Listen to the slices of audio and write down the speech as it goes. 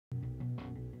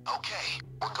Okay,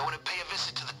 we're going to pay a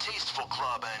visit to the Tasteful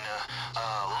Club and,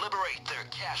 liberate their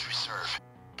cash reserve.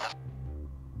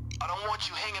 I don't want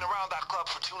you hanging around that club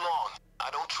for too long. I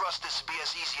don't trust this to be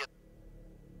as easy as...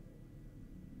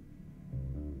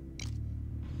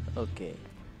 Okay.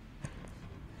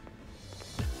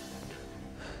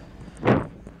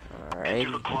 Alright.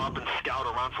 Enter the club and scout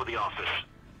around for the office.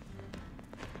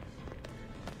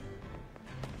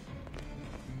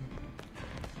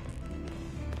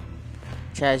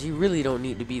 Chaz, you really don't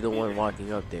need to be the one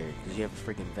walking up there because you have a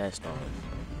freaking vest on.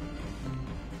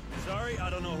 Sorry, I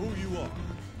don't know who you are.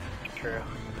 True.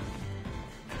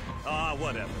 Ah,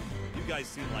 whatever. You guys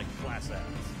seem like class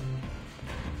acts.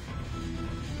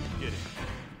 Get in.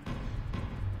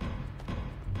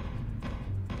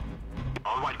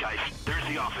 Alright guys, there's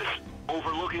the office,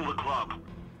 overlooking the club.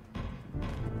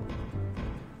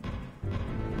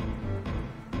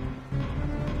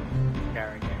 Guy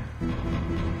right there.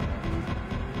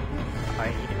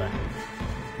 Alright, he left.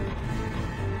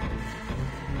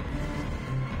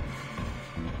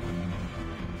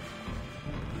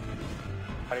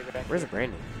 Where's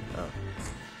Brandon? Oh.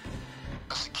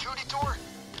 A security door?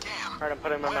 Damn. Alright, I'm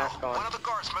putting my mask on. One of the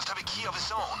guards must have a key of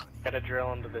his own. Gotta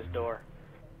drill into this door.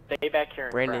 Stay back here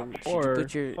and Brandon, crouch. should you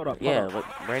put your... hold up. Look,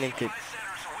 Brandon could...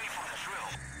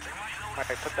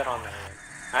 Alright, put that on there.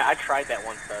 I tried that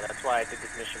once though, that's why I did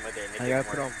this mission with it and it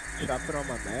didn't work. Should I put on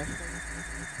my mask?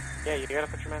 Yeah, you gotta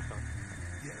put your mask on.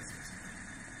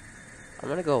 I'm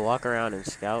gonna go walk around and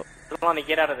scout. Lonnie,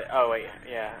 get out of the... Oh wait,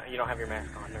 yeah, you don't have your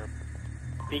mask on.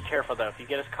 Be careful though, if you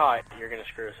get us caught, you're gonna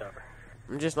screw us over.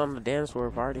 I'm just on the dance floor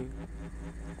party.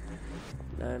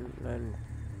 I'm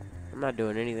not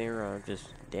doing anything wrong, just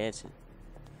dancing.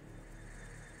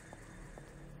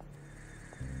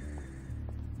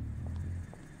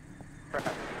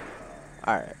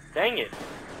 Alright. Dang it!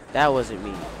 That wasn't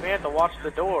me. We had to watch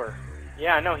the door.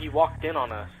 Yeah, I know, he walked in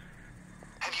on us.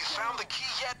 Have you found the key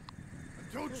yet?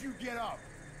 Don't you get up!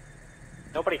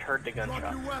 Nobody heard the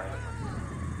gunshot.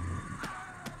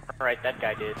 Alright, that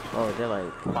guy did. Oh, they're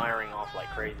like... Firing off like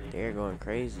crazy. They're going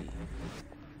crazy.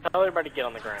 Tell everybody to get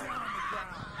on the ground.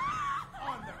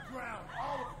 On the ground!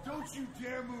 Don't you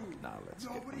dare move! Nah, let's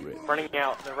Nobody get ripped. Running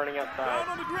out, they're running Down outside.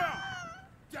 on the ground!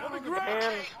 On the ground!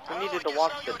 And we needed to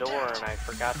watch the door and I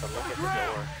forgot to look at the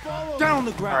door. Follow Down on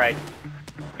the ground. Alright.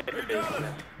 Get to me. Hey, got it.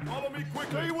 business. Follow me quick.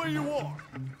 Stay where you are.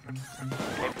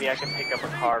 Maybe I can pick up a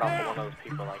card off of one of those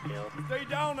people I killed. Stay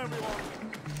down, everyone.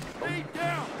 Stay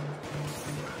down.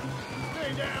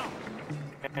 Stay down.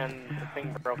 And the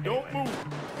thing broke Don't anyway. move.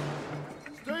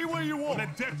 Stay where you are.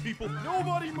 And dead people.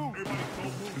 Nobody move. Everybody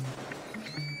don't move.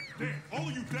 Damn, all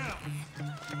of you down.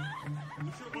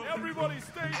 Everybody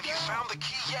stay down. Have you found the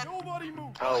key yet? Nobody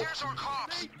move. Oh. Where's our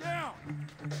cops? Stay down.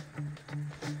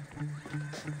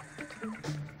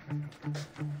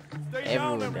 Stay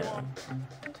Everyone down, down.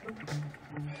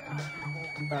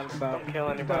 everyone. Don't kill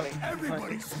anybody.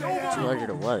 Everybody stay down! 200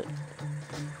 or what?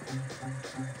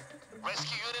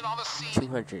 Rescue unit on the scene.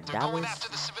 $200? They're going after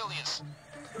the civilians.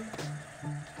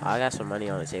 I got some money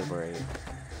on the table right here.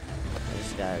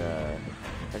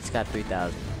 I just got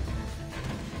 3,000.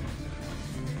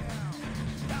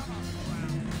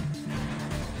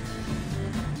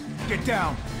 Get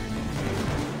down!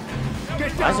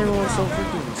 Get Why down! is everyone so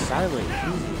freaking silent?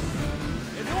 Jesus.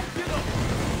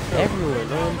 Everyone,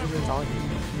 no one's even talking.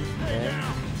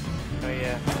 Yeah. Oh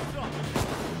yeah.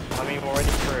 I mean, we're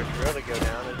waiting for a drill to go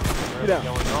down. There's really Yeah.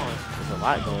 going on. There's a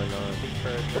lot going on. Waiting for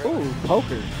a drill. Ooh,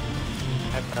 poker.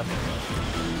 I have nothing.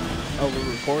 Oh,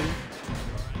 we're recording?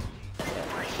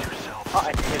 Oh,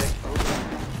 I hit it.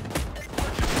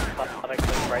 Thought I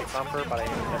clicked right bumper, but I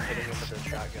ended up hitting him with a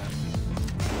shotgun.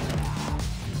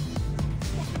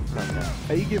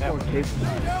 Hey, you get more cable.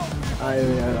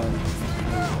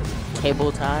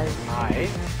 Cable ties?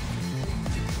 Nice.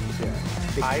 Yeah.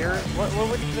 Tires? What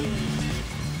would even...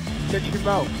 Shut your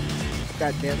mouth.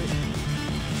 God damn it.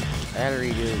 I had to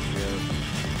redo this drill.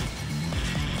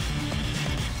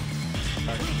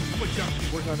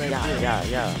 Where's on that?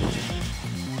 Yeah.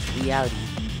 We outie.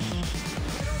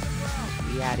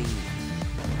 We outie.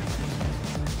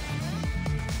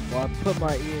 Well, I put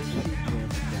my EMC jam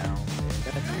down.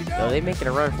 No, they making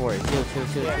a run for it. Chill.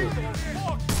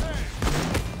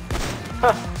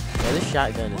 Yeah, this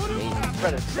shotgun is amazing.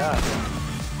 But it's stuff.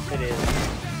 It is.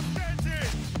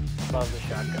 Love the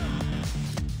shotgun.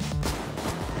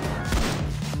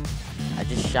 I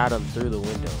just shot him through the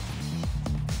window.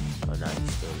 Oh, no,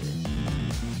 he's still there.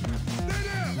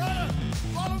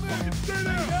 Follow me. Stay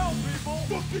down, people.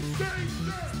 Fucking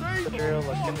stay. The drill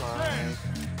looking like.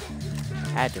 I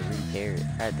had to repair it.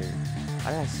 How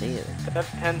did I say it? That's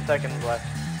 10 seconds left.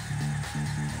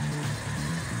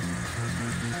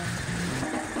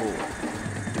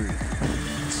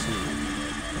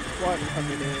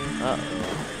 coming in.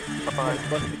 Uh-oh.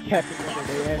 Busted capping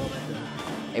under their ass.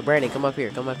 Hey, Brandon, come up here.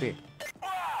 Come up here.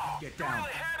 Get down.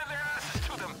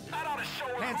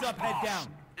 Hands up, head down.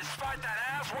 Despite that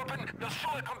ass whooping, they'll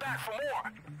surely come back for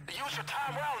more. Use your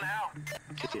time well now.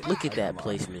 Look at that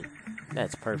placement.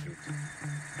 That's perfect.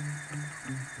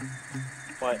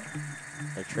 What?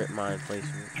 A trip mine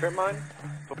placement. Trip mine?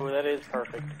 Oh, that is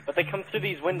perfect. But they come through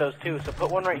these windows too, so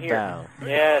put one right here. Wow.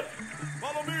 Yes.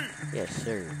 Follow me. Yes,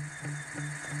 sir.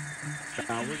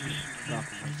 Nah, we're just shooting off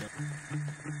the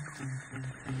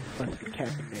window. Busted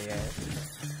capping their ass.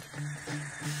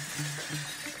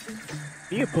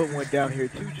 You can put one down here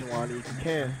too, Jelani, if you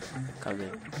can. Come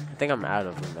in. I think I'm out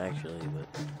of them, actually, but...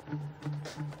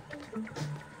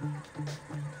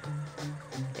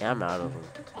 Yeah, I'm out of them.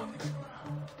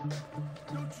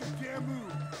 Don't you dare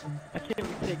move. Why can't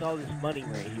we take all this money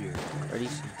right here? Where do you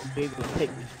see? Be able to take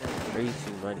this money. Where do you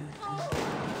see money?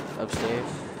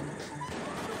 Upstairs?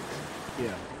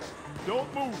 Yeah.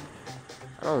 Don't move.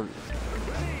 I don't...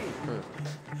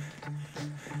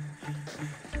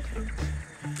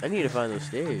 I need to find those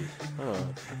stairs. Hold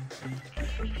on.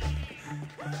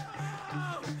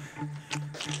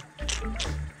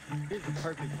 Here's the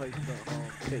perfect place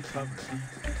to take cover.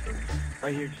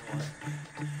 Right here, Jelani.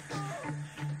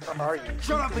 Where are you?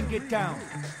 Shut up and get down.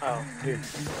 Oh. Here.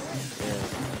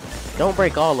 Yeah. Don't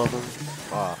break all of them.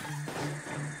 Oh.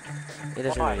 It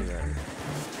doesn't Why? really matter.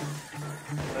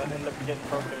 That end up getting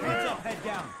broken. Hands up, head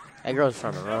down. That girl's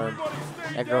trying to run. Everybody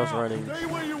stay That girl's down. running. Stay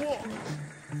where you are.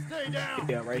 Stay down.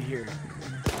 Yeah, right here.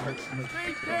 Perfect place.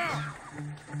 Stay down.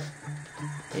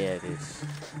 Yeah, it is.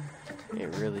 It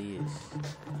really is.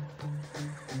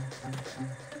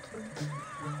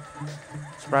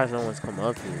 Surprised no one's come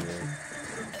up here yet.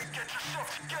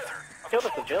 Killed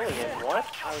a civilian. What?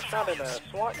 I was shot at a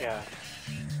SWAT guy.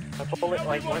 A bullet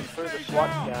like went through the SWAT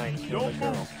guy and killed a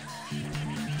girl.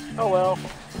 Oh well.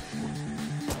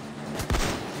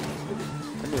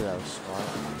 I knew that was SWAT.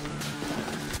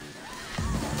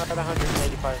 About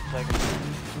 185 seconds.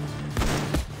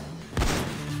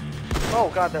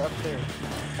 Oh god, they're upstairs.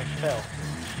 I fell.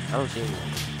 I don't see anyone.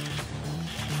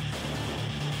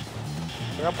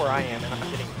 They're up where I am, and I'm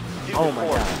getting. Oh my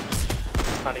god.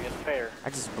 It's not even fair. I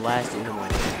just blasted him away.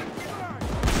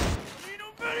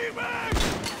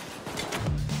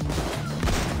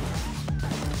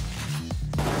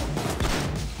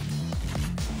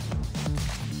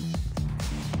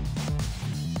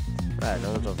 Right,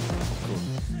 no one's over here. Cool.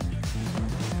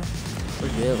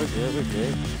 We're good, we're good, we're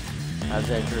good. How's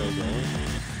that drill going?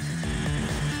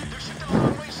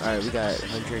 Alright, we got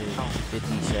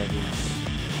 150 seconds.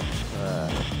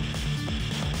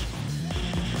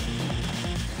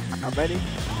 How many?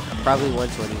 Probably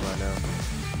 120 by now.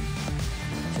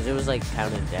 Cause it was like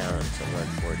counting down to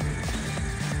 140.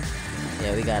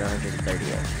 Yeah, we got 130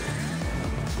 actually.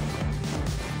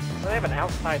 They have an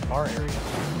outside bar area.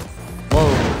 Whoa!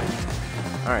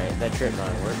 Alright, that trip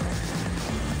might work.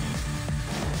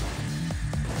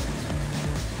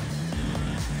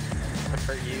 That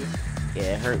hurt you.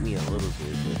 Yeah, it hurt me a little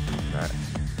bit, but not.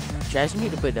 Chaz, you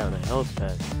need to put down a health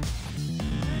pack.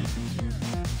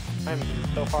 I'm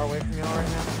so far away from y'all right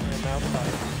now. I'm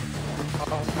outside. Oh,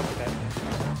 I'm coming back.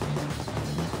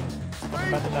 I'm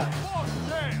about to die.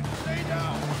 Damn. Stay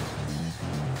down.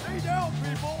 Stay down,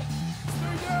 people.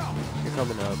 Stay down. You're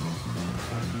coming up.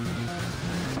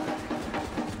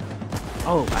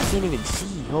 Oh, I can't even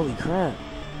see. Holy crap.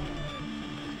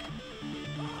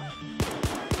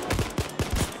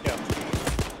 Go.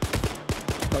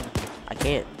 I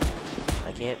can't.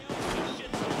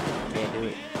 Can't do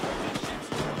it.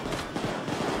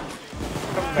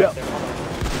 Come back Yep. there.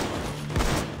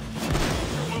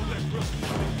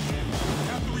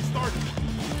 Have to restart it.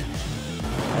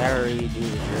 I gotta redo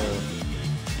the drill.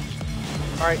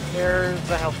 Alright, here's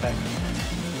the health pack.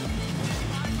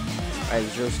 Alright,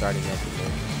 the drill's starting up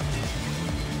again.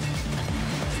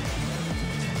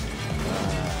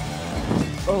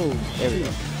 Oh, There we go.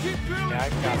 Keep drilling. Yeah, I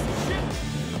got it.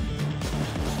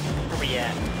 Where we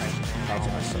at right Catch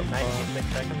now? myself 96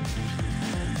 seconds.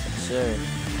 Sir.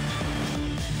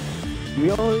 do we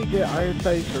only get iron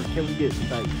sights or can we get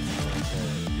sights?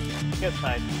 Good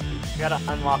side. You gotta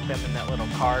unlock them in that little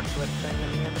card flip thing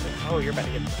at the end of it. Oh, you're about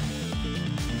to get sight.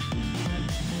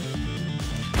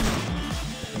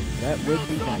 That would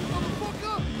be nice.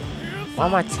 Why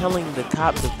am I telling the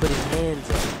cop to put his hands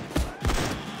up?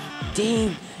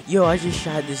 Dang! Yo, I just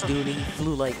shot this dude and he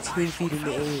flew like 10 feet in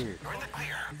the air.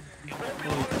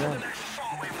 Holy crap.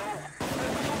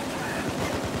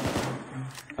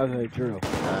 How's that drill?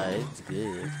 It's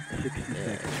good. 60 Yeah.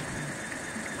 seconds.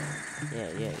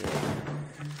 Yeah.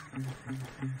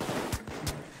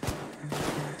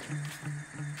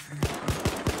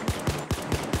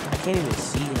 can't even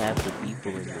see half the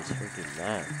people in this freaking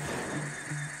map.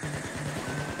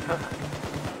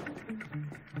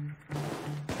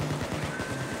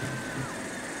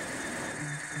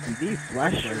 You need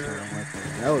flashlights on a weapon.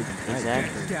 That would be nice.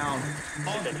 Exactly. Down.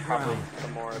 There's probably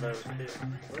some more of those too.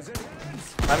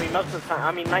 I mean, most of the time,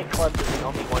 I mean, nightclubs is the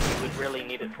only one you would really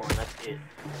need it for, and that's it.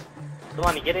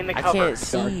 Delani, get in the I cover. can't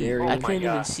see. Oh I my can't even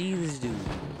God. see this dude.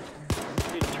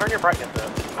 Dude, turn your brightness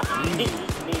up. You need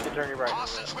to turn your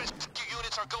brightness Hostage up. rescue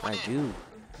units are going I in. do.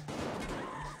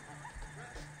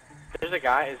 There's a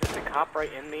guy. Is this a cop right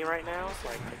in me right now?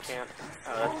 Like, I can't.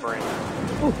 Oh, that's Brandon.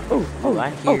 Oh,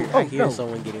 I hear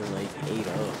someone getting like ate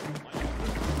up.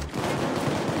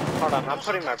 Hold on, I'm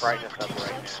putting my brightness up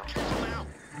right now.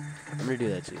 I'm gonna do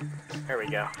that too. There we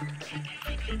go.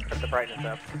 Put the brightness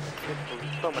up.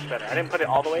 It's so much better. I didn't put it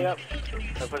all the way up,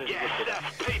 so I put it a good bit up.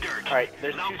 Alright,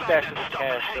 there's 2 stashes of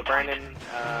cash, so Brandon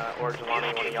or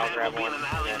Jelani, one of y'all grab one and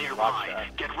then watch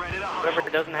whoever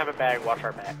doesn't have a bag, watch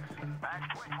our backs.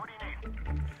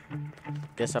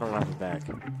 Guess I don't have a bag.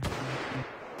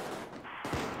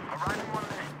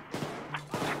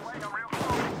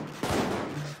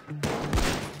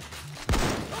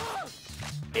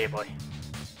 Yeah, boy.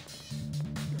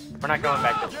 We're not going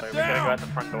back this way. We gotta go out the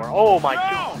front door. Oh my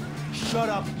God! Shut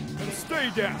up and stay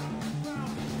down.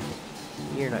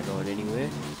 You're not going anywhere.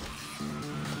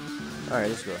 Alright,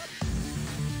 let's go.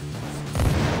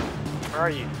 Where are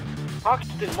you?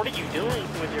 Hoxton, what are you doing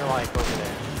with your life over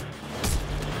there?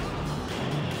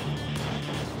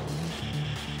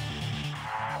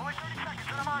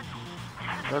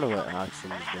 I don't know what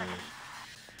Oxen is doing.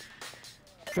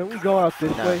 Can we go out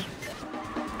this way?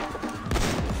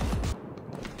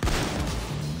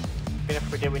 Even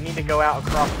if we did, we need to go out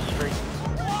across the street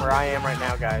where I am right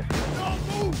now, guys.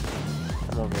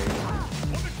 I'm over here.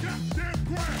 On the goddamn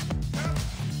ground.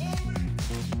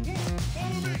 Follow me.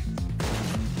 Follow me.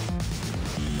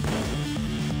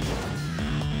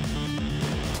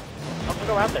 I'll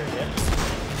go out there, yeah.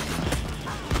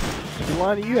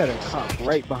 Jelani, you had a cop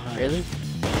right behind you. Really?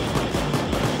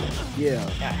 Yeah.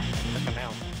 Yeah, took him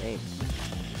out. Hey,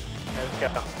 Let's go.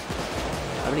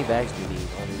 how many bags do you need?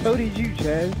 Only So did you,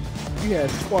 Chaz. You had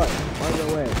SWAT on your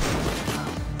way.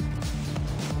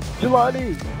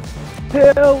 Jelani!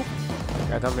 Help!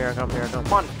 Here I come, here I come, here I come.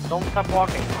 Come on, don't stop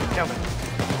walking. Keep coming.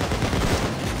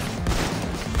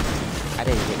 I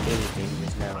didn't get anything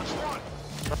just now.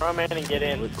 Run in and get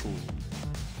in. Look cool.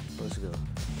 Let's go.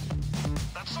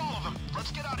 That's all of them.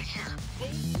 Let's get out of here.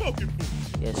 Smoking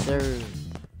food. Yes, sir.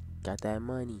 Got that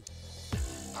money.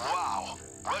 Wow.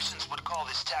 Russians would call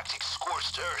this tactic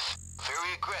scorched earth.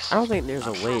 Very aggressive. I don't think there's a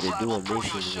I'm way sure to Fry do will a throw you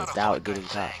mission shot of without vodka, getting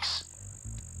caught. thanks.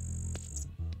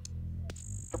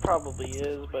 There probably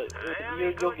is, but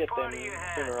you'll get them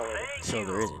sooner or later. So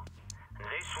there isn't.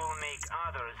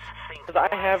 Because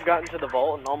I have gotten to the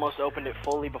vault and almost opened it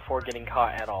fully before getting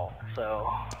caught at all. So,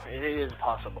 it is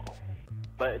possible.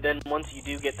 But then once you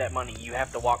do get that money, you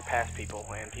have to walk past people,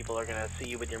 and people are going to see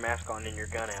you with your mask on and your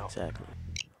gun out. Exactly.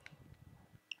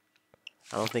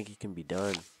 I don't think it can be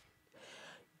done.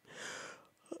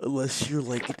 Unless you're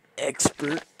like an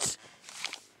expert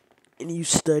and you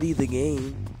study the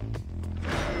game.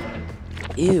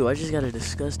 Ew, I just got a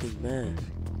disgusting mask.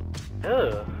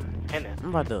 Ugh. Kenneth, I'm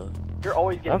about to you're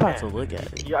always getting I'm about masks. to look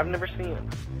at it. I've never seen it.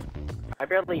 I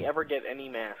barely ever get any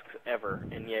masks, ever,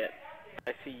 and yet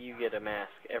I see you get a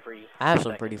mask every I have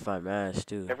some second. pretty fine masks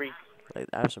too. Like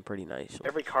I have some pretty nice ones.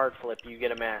 Every card flip, you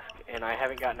get a mask, and I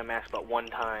haven't gotten a mask but one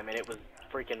time, and it was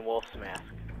freaking Wolf's mask.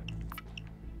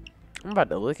 I'm about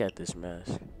to look at this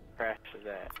mask. Crash is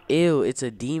that. Ew, it's a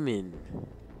demon.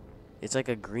 It's like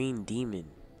a green demon.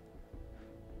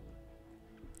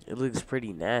 It looks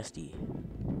pretty nasty.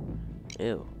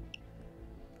 Ew.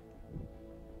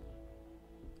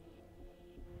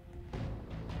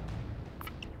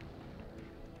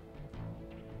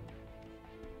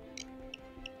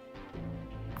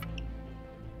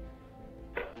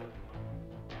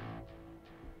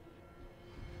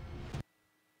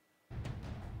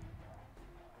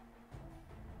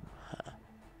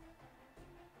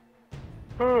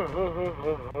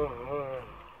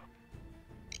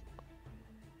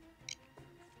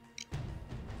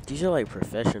 These are like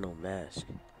professional masks.